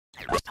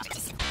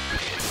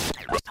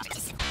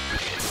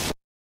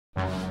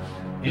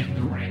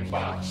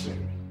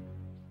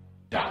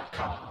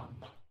InTheRingBoxing.com.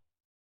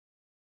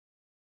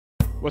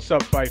 What's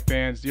up, fight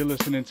fans? You're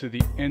listening to the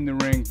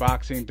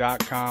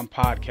InTheRingBoxing.com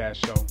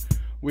podcast show.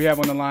 We have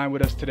on the line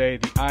with us today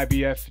the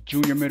IBF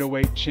Junior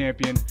Middleweight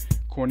Champion,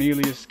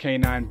 Cornelius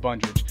K9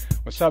 Bundrage.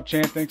 What's up,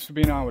 champ? Thanks for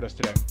being on with us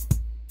today.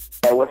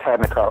 Hey, what's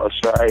happening, Carlos?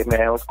 All right,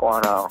 man. What's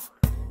going on?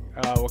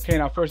 Well,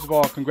 K9, first of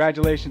all,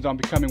 congratulations on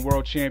becoming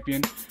world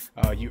champion.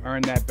 You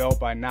earned that belt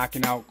by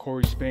knocking out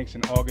Corey Spinks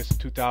in August of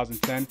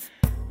 2010.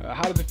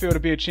 How does it feel to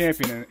be a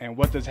champion, and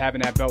what does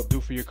having that belt do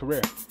for your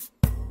career?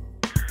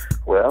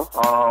 Well,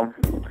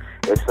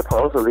 it's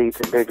supposed to lead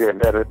to bigger and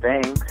better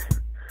things.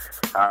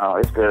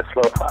 It's been a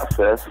slow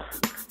process.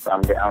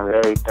 I'm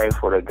very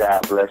thankful that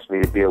God blessed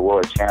me to be a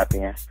world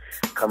champion,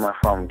 coming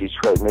from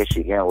Detroit,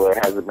 Michigan, where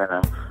it hasn't been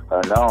a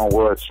known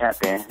world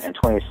champion in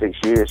 26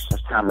 years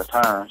since time of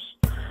terms.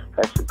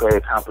 That's a great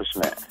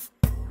accomplishment.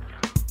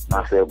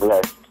 I feel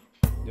blessed.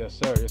 Yes,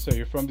 sir. Yes, sir.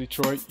 You're from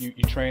Detroit. You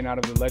train out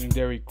of the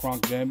legendary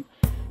Crunk Gym.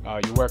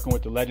 You're working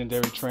with the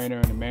legendary trainer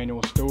and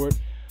Emmanuel Stewart.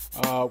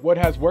 What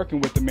has working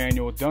with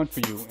Emmanuel done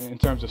for you in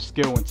terms of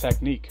skill and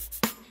technique?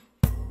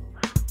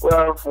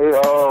 Well,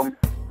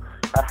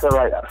 I feel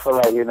like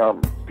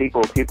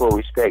people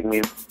respect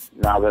me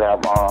now that I'm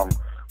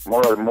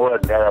more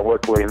that I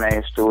work with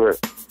Emmanuel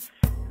Stewart,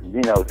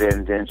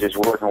 than just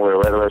working with a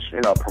regular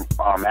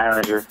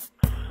manager.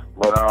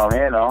 But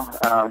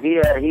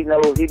he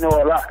know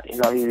a lot.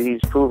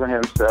 He's proven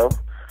himself.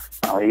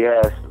 He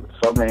has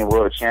so many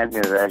world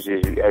champions, as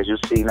you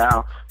see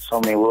now.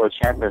 So many world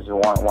champions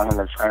want him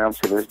to train him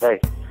to this day.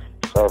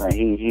 So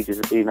he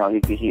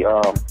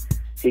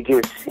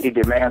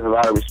demands a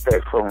lot of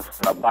respect from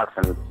the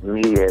boxing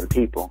media and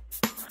people.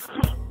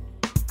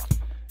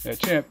 Yeah,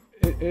 champ,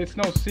 it's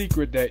no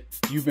secret that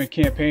you've been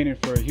campaigning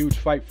for a huge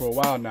fight for a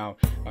while now.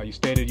 You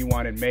stated you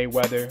wanted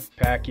Mayweather,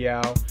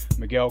 Pacquiao,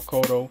 Miguel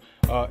Cotto.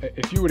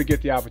 If you were to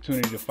get the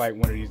opportunity to fight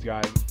one of these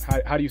guys,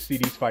 how do you see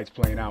these fights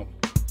playing out?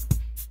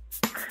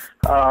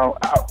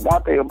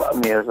 One thing about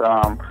me is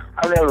I'm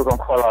never gonna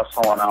call out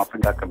someone I don't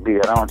think I can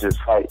beat. I don't just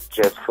fight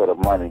just for the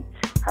money.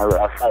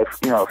 I fight,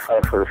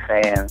 fight for the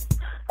fans.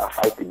 I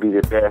fight to be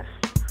the best,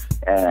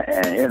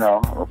 and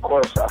of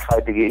course, I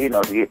fight to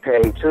get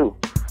paid too.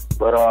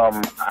 But I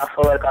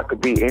feel like I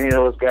could beat any of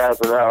those guys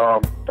that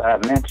I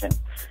mentioned,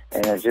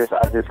 and I just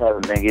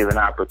haven't been given an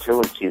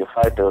opportunity to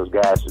fight those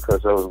guys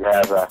because those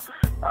guys are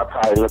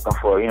probably looking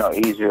for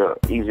easier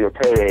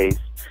paydays.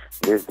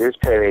 This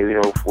payday,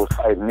 with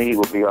fighting me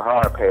would be a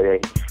hard payday.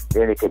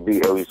 Then it could be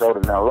a result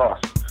in a loss,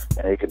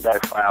 and it could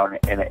backfire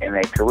in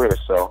their career.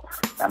 So,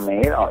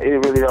 it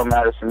really don't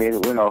matter to me,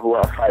 who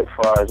I fight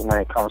far as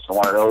when it comes to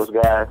one of those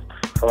guys.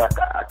 I feel like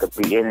I could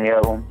beat any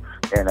of them.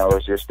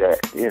 It's just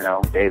that, they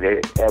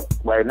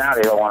right now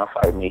they don't want to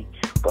fight me.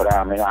 But,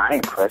 I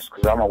ain't pressed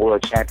because I'm a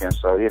world champion.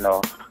 So,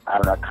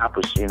 I've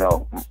accomplished,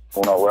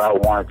 what I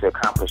wanted to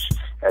accomplish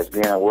as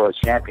being a world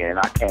champion. And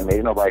I can't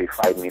make nobody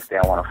fight me if they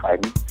don't want to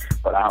fight me.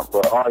 But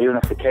all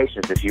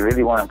unifications, if you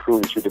really want to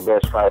prove that you're the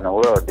best fighter in the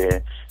world,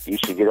 then you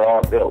should get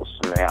all belts.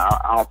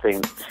 I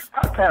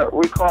can't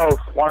recall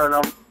one of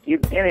them,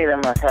 any of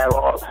them have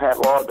all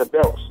the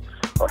belts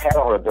or had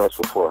all the belts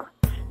before.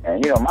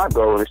 And, my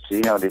goal is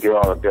to get all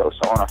the belts.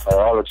 I want to fight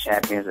all the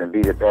champions and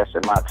be the best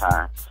in my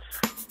time.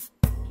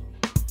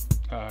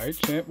 All right,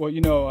 champ. Well,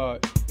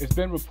 it's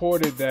been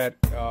reported that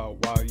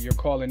while you're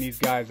calling these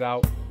guys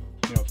out,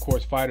 of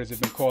course, fighters have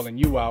been calling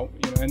you out,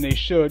 and they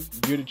should.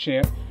 You're the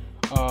champ.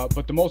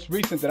 But the most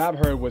recent that I've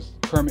heard was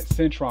Kermit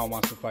Cintron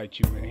wants to fight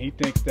you, and he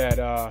thinks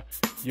that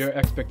your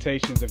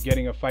expectations of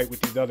getting a fight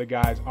with these other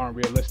guys aren't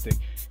realistic,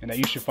 and that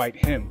you should fight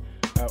him.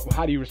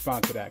 How do you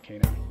respond to that,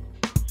 K9?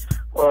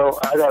 Well,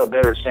 I got a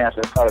better chance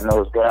of fighting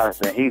those guys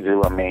than he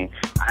do. I ain't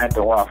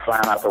the one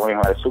flying out the ring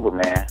like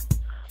Superman.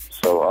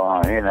 So,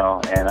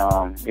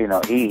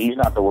 he's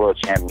not the world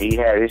champion. He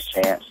had his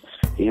chance.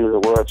 He was a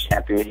world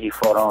champion. He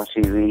fought on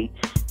TV,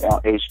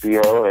 on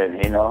HBO,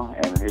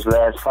 and his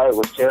last fight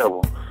was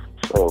terrible.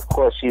 So, of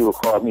course, he would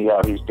call me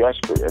out. He's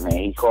desperate.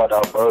 He called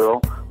out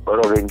Berto.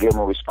 Berto didn't give him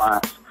a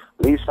response.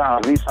 At least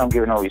I'm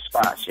giving no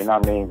response. I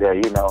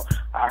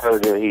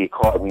heard that he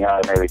called me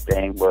out and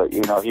everything, but,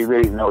 he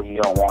really know he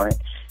don't want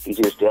it. He's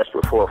just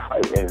desperate for a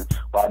fight. And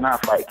why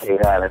not fight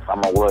K9 if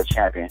I'm a world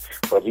champion?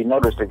 But you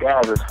notice the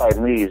guys that's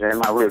fighting me is in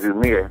my rearview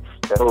mirror.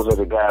 Those are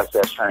the guys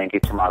that's trying to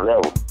get to my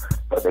level.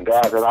 But the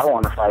guys that I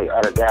want to fight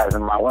are the guys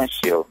in my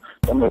windshield.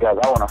 Them the guys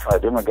I want to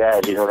fight. Them the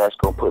guys, that's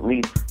going to put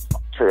me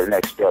to the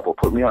next step or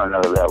put me on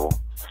another level.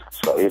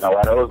 So,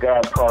 while those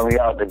guys call me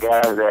out, the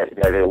guys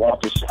that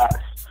want the shots,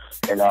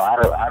 I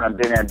done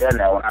been there and done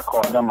that. When I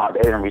called them out,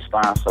 they didn't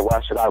respond, so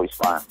why should I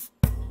respond?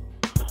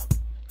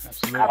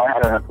 Absolutely.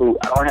 I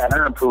don't have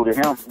nothing to prove to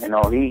him.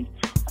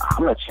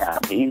 I'm the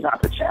champ. He's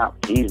not the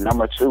champ. He's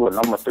number 2 or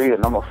number 3 or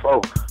number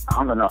 4.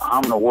 I'm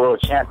the world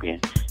champion.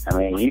 I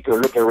mean, you can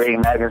look at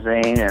Ring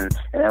Magazine, and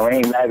in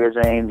Ring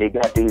Magazine, they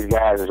got these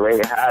guys that's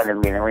rated higher than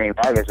me in Ring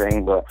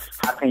Magazine, but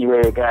how can you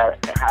rate a guy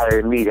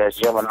higher than me that's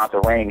jumping out the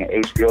ring, and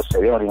HBO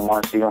said they don't even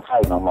want to see him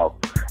fight no more,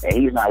 and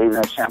he's not even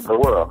a champ of the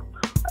world?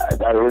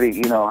 That really,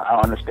 I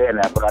don't understand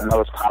that, but I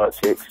know it's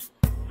politics.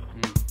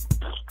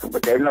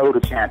 But they know who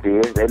the champ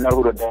is. They know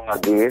who the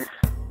dog is.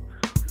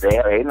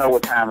 They know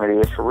what time it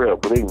is, for real,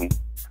 believe me.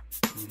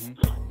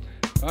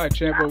 All right,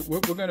 champ, we're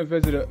going to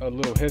visit a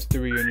little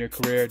history in your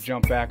career.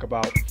 Jump back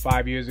about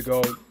 5 years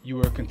ago. You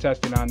were a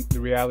contestant on the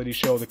reality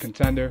show The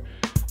Contender.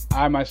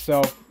 I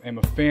myself am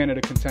a fan of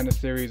the Contender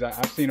series.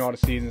 I've seen all the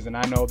seasons, and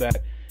I know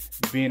that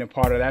being a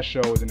part of that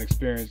show is an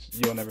experience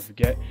you'll never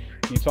forget.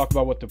 Can you talk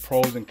about what the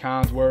pros and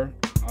cons were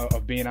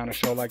of being on a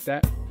show like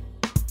that?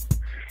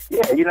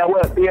 Yeah, you know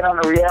what? Being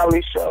on a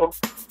reality show,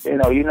 when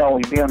you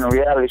be on a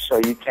reality show,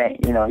 you can't,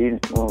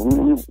 when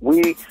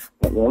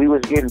we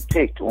was getting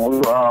picked, when we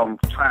were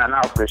trying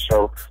out for the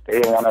show, they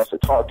didn't want us to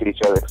talk to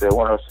each other because they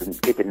wanted us to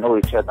get to know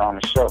each other on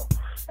the show.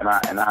 And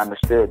I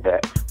understood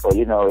that. But,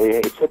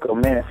 it took a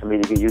minute for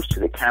me to get used to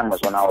the cameras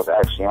when I was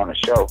actually on the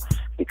show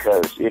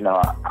because,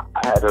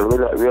 I had to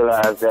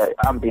realize that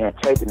I'm being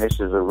taped and this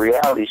is a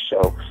reality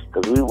show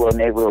because we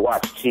weren't able to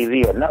watch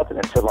TV or nothing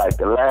until like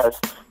the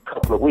last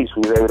couple of weeks.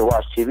 We were able to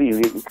watch TV.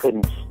 We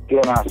couldn't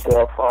get on our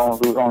cell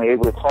phones. We was only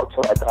able to talk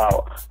to like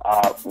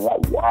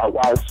our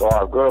wives or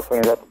our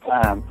girlfriends at the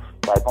time,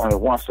 like only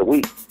once a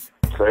week.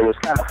 So it was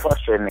kind of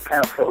frustrating. It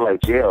kind of felt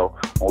like jail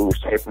when we was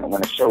taping,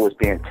 when the show was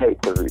being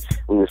taped, because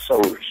we were so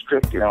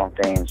restricted on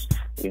things,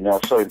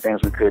 certain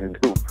things we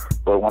couldn't do.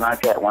 But when I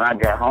got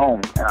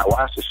home and I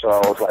watched the show,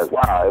 I was like,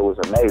 wow, it was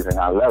amazing.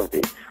 I loved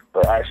it.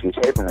 But actually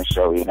taping the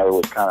show, it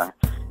was kind of,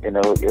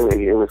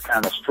 it was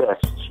kind of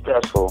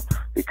stressful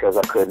because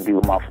I couldn't be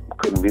with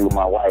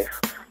my wife.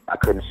 I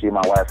couldn't see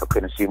my wife. I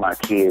couldn't see my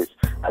kids.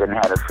 I didn't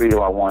have the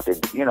freedom I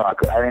wanted. I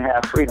didn't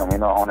have freedom,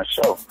 on the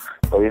show.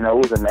 But, it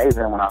was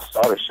amazing when I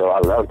saw the show. I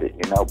loved it,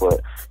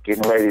 but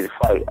getting ready to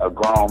fight a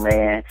grown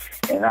man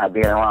and not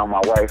being around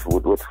my wife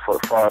for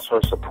far as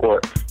her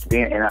support,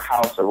 being in a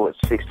house of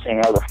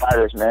 16 other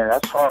fighters, man,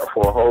 that's hard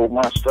for a whole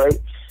month straight.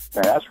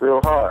 Man, that's real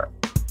hard.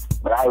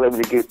 But I was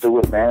able to get through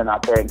it, man, and I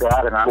thank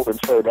God, and I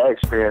wouldn't trade that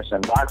experience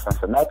in boxing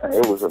for nothing.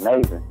 It was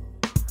amazing.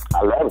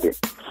 I loved it.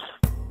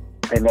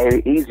 It made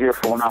it easier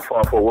for when I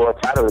fought for a world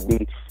title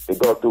to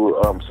go through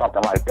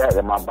something like that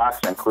in my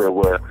boxing career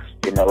where,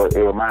 it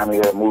reminded me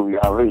of the movie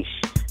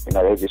Unleashed.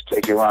 They just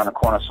take you around the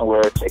corner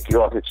somewhere, take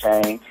you off the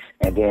chain,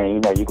 and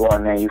then, you go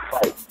in there and you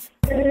fight.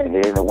 And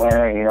then the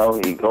winner,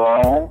 he go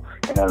home,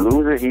 and the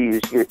loser, he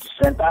just gets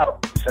sent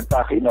out.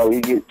 He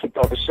get kicked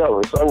off the show.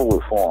 It's over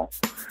with for him.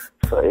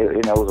 So,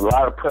 it was a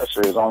lot of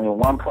pressure. There's only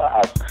one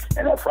prize,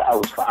 and that prize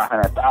was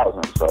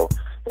 $500,000. So,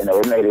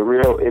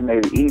 it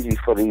made it easy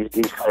for these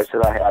fights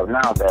that I have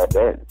now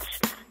that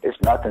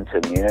it's nothing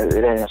to me. It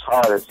ain't as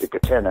hard as the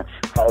Contender.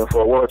 Fighting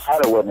for a world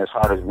title wasn't as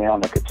hard as being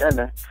on the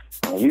Contender.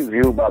 When you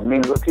view by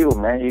millions of people,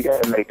 man, you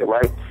got to make the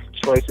right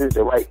choices,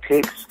 the right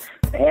picks,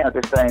 and at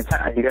the same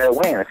time, you got to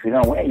win. If you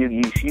don't win,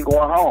 you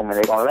going home, and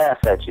they're going to laugh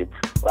at you.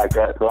 Like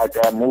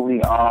that movie,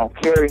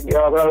 Carrie,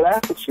 y'all going to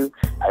laugh at you.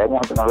 They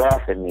want them to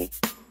laugh at me.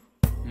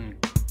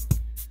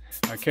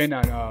 Okay,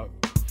 now,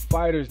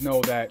 fighters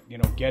know that,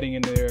 getting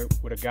in there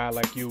with a guy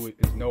like you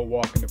is no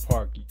walk in the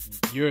park.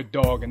 You're a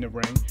dog in the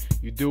ring.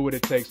 You do what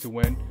it takes to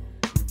win.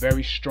 You're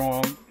very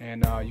strong,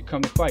 and you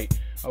come to fight.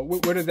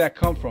 Where does that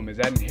come from? Is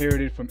that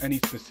inherited from any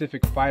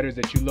specific fighters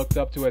that you looked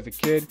up to as a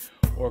kid,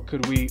 or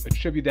could we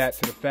attribute that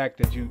to the fact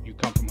that you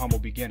come from humble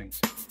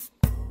beginnings?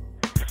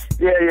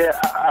 Yeah,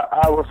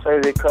 I would say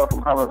they come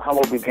from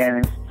humble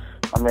beginnings.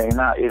 I mean,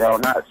 not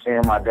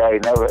seeing my daddy,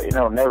 never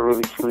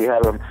really truly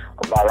having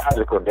a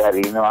biological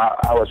daddy.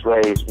 I was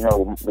raised,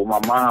 with my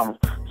mom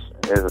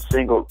as a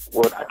single,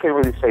 I can't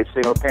really say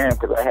single parent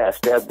because I had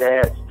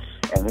stepdads.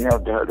 And, the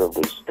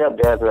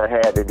stepdads that I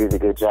had, they did a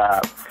good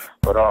job.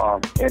 But,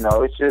 I'm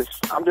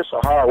just a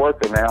hard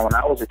worker, man. When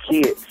I was a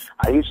kid,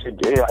 I used to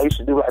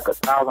do like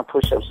 1,000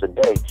 push-ups a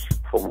day.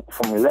 From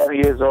 11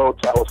 years old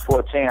till I was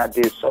 14, I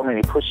did so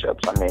many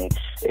push-ups. I mean,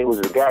 it was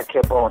a guy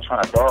kept on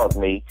trying to dog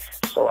me,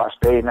 so I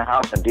stayed in the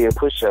house and did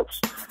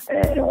push-ups.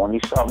 And when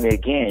he saw me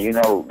again,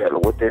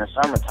 that within the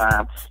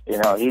summertime, he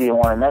didn't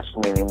want to mess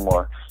with me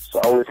anymore. So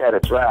I always had a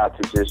drive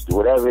to just do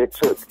whatever it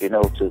took, to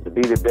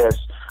be the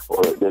best,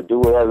 or to do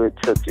whatever it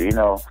took to,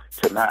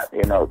 to not,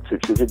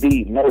 to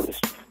be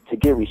noticed, to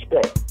get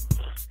respect.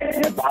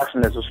 And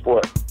boxing is a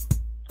sport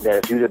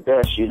that if you're the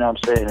best,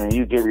 and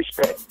you get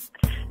respect.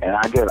 And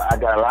I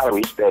got a lot of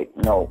respect,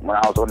 when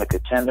I was on the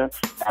Contender,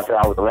 after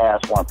I was the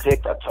last one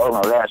picked, I told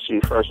them last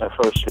should be first and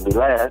first should be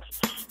last.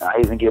 And I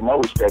even get more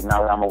respect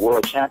now that I'm a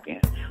world champion.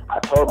 I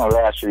told them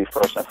last should be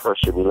first and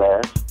first should be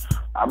last.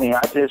 I mean,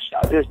 I just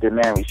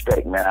demand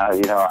respect, man. I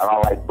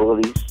don't like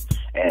bullies.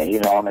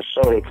 And, on the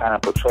show, they kind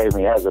of portrayed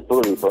me as a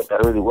bully, but that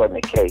really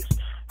wasn't the case.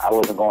 I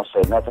wasn't going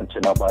to say nothing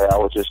to nobody. I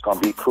was just going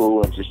to be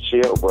cool and just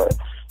chill. But,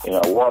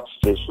 Walter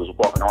just was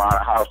walking around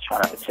the house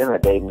trying to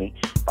intimidate me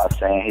by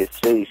saying his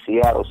city,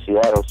 Seattle,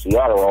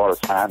 all the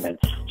time, and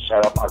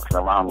shadow boxing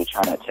around me,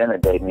 trying to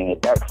intimidate me, and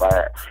it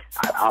backfired.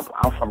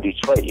 I'm from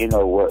Detroit, you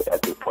know, what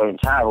at this point in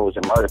time it was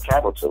a murder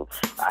capital.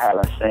 I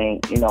haven't seen,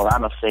 you know, I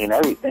haven't seen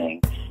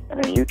everything. I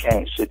mean, you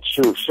can't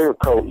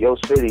sugarcoat your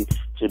city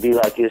to be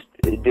like this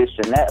and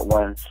that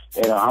when,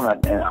 you know,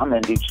 I'm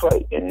in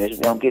Detroit, and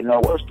it don't get no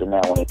worse than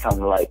that when it comes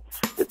to, like,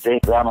 the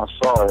things that I don't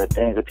saw, the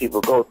things that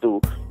people go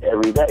through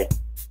every day.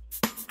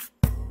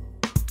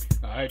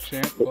 All right,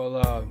 champ.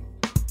 Well,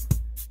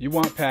 you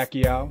want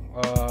Pacquiao.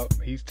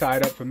 He's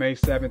tied up for May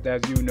 7th,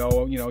 as you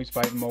know. You know, he's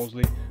fighting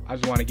Mosley. I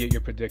just want to get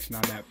your prediction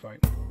on that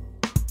fight.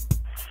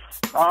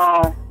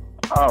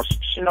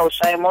 You know,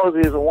 Shane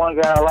Mosley is the one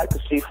guy I like to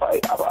see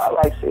fight. I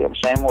like to see him,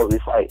 Shane Mosley,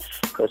 fight,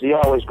 because he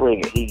always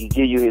bring it. He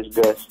give you his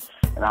best,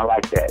 and I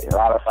like that. A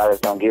lot of fighters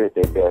don't give it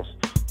their best.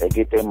 They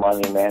get their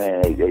money, man,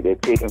 and they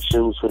pick and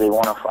choose who they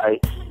want to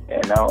fight,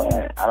 you know,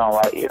 and I don't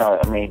like, you know,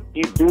 I mean,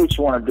 you do what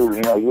you want to do.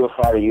 You know, you're a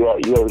fighter. You're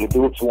able to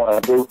do what you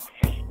want to do,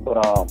 but,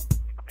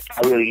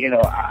 I really, you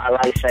know, I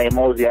like Shane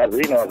Mosley as,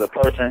 you know, as a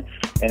person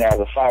and as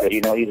a fighter.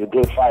 You know, he's a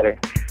good fighter,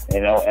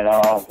 you know, and,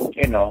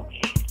 you know,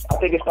 I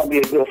think it's going to be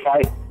a good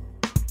fight.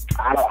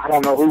 I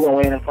don't know who's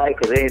going to win the fight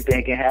because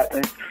anything can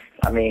happen.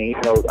 I mean,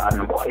 you know,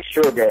 I'm quite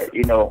sure that,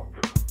 you know,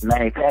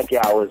 Manny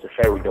Pacquiao is the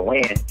favorite to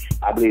win.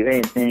 I believe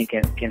anything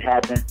can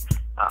happen.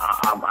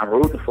 I'm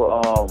rooting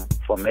for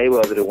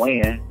Mayweather to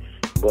win,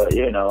 but,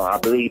 you know, I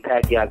believe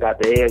Pacquiao got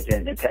the edge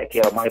and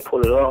Pacquiao might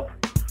pull it off.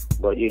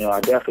 But, you know, I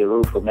definitely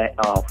root for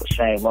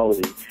Shane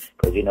Mosley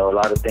because, you know, a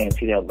lot of things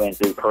he done been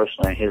through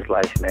personally in his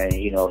life, man.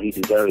 You know, he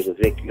deserves a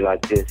victory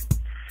like this.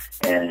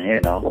 And,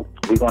 you know,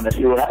 we're going to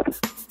see what happens.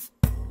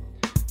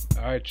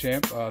 All right,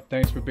 champ.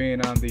 Thanks for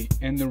being on the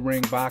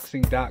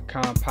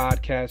InTheRingBoxing.com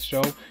podcast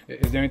show.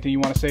 Is there anything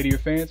you want to say to your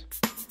fans?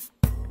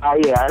 Oh,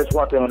 yeah. I just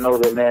want them to know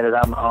that, man, that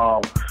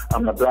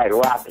I'm the Black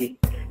Rocky.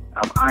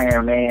 I'm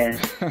Iron Man.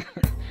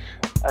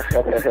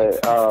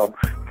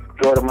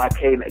 Go to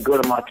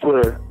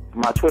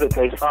my Twitter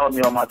page. Follow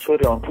me on my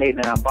Twitter on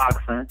K9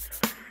 Boxing.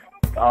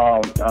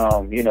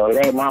 You know,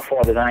 it ain't my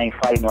fault that I ain't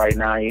fighting right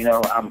now. You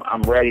know,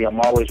 I'm ready.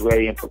 I'm always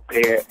ready and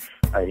prepared.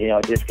 You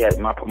know, just got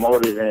my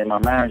promoters and my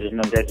managers, you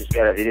know, they just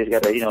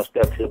gotta, you know,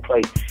 step to the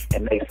plate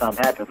and make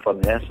something happen for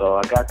me. That's all.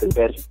 I got the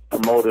best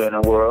promoter in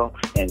the world,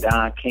 and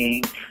Don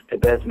King, the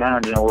best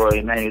manager in the world,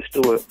 Emmanuel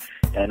Stewart.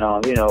 And,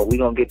 you know, we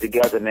gonna get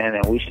together, man,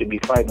 and we should be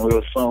fighting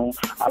real soon.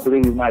 I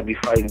believe we might be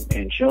fighting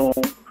in June.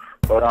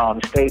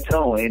 But stay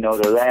tuned. You know,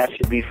 the last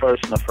should be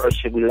first and the first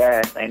should be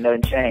last. Ain't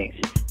nothing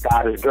changed.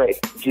 God is great.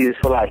 Jesus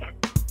for life.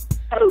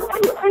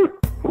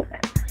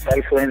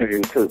 Thanks for the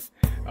interview, too.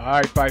 All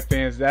right, fight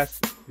fans. That's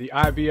the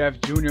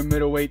IBF Junior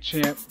Middleweight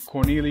champ,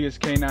 Cornelius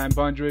K9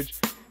 Bundrage.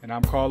 And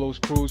I'm Carlos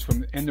Cruz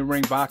from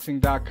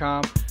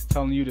InTheRingBoxing.com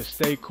telling you to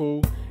stay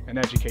cool and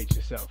educate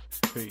yourself.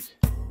 Peace.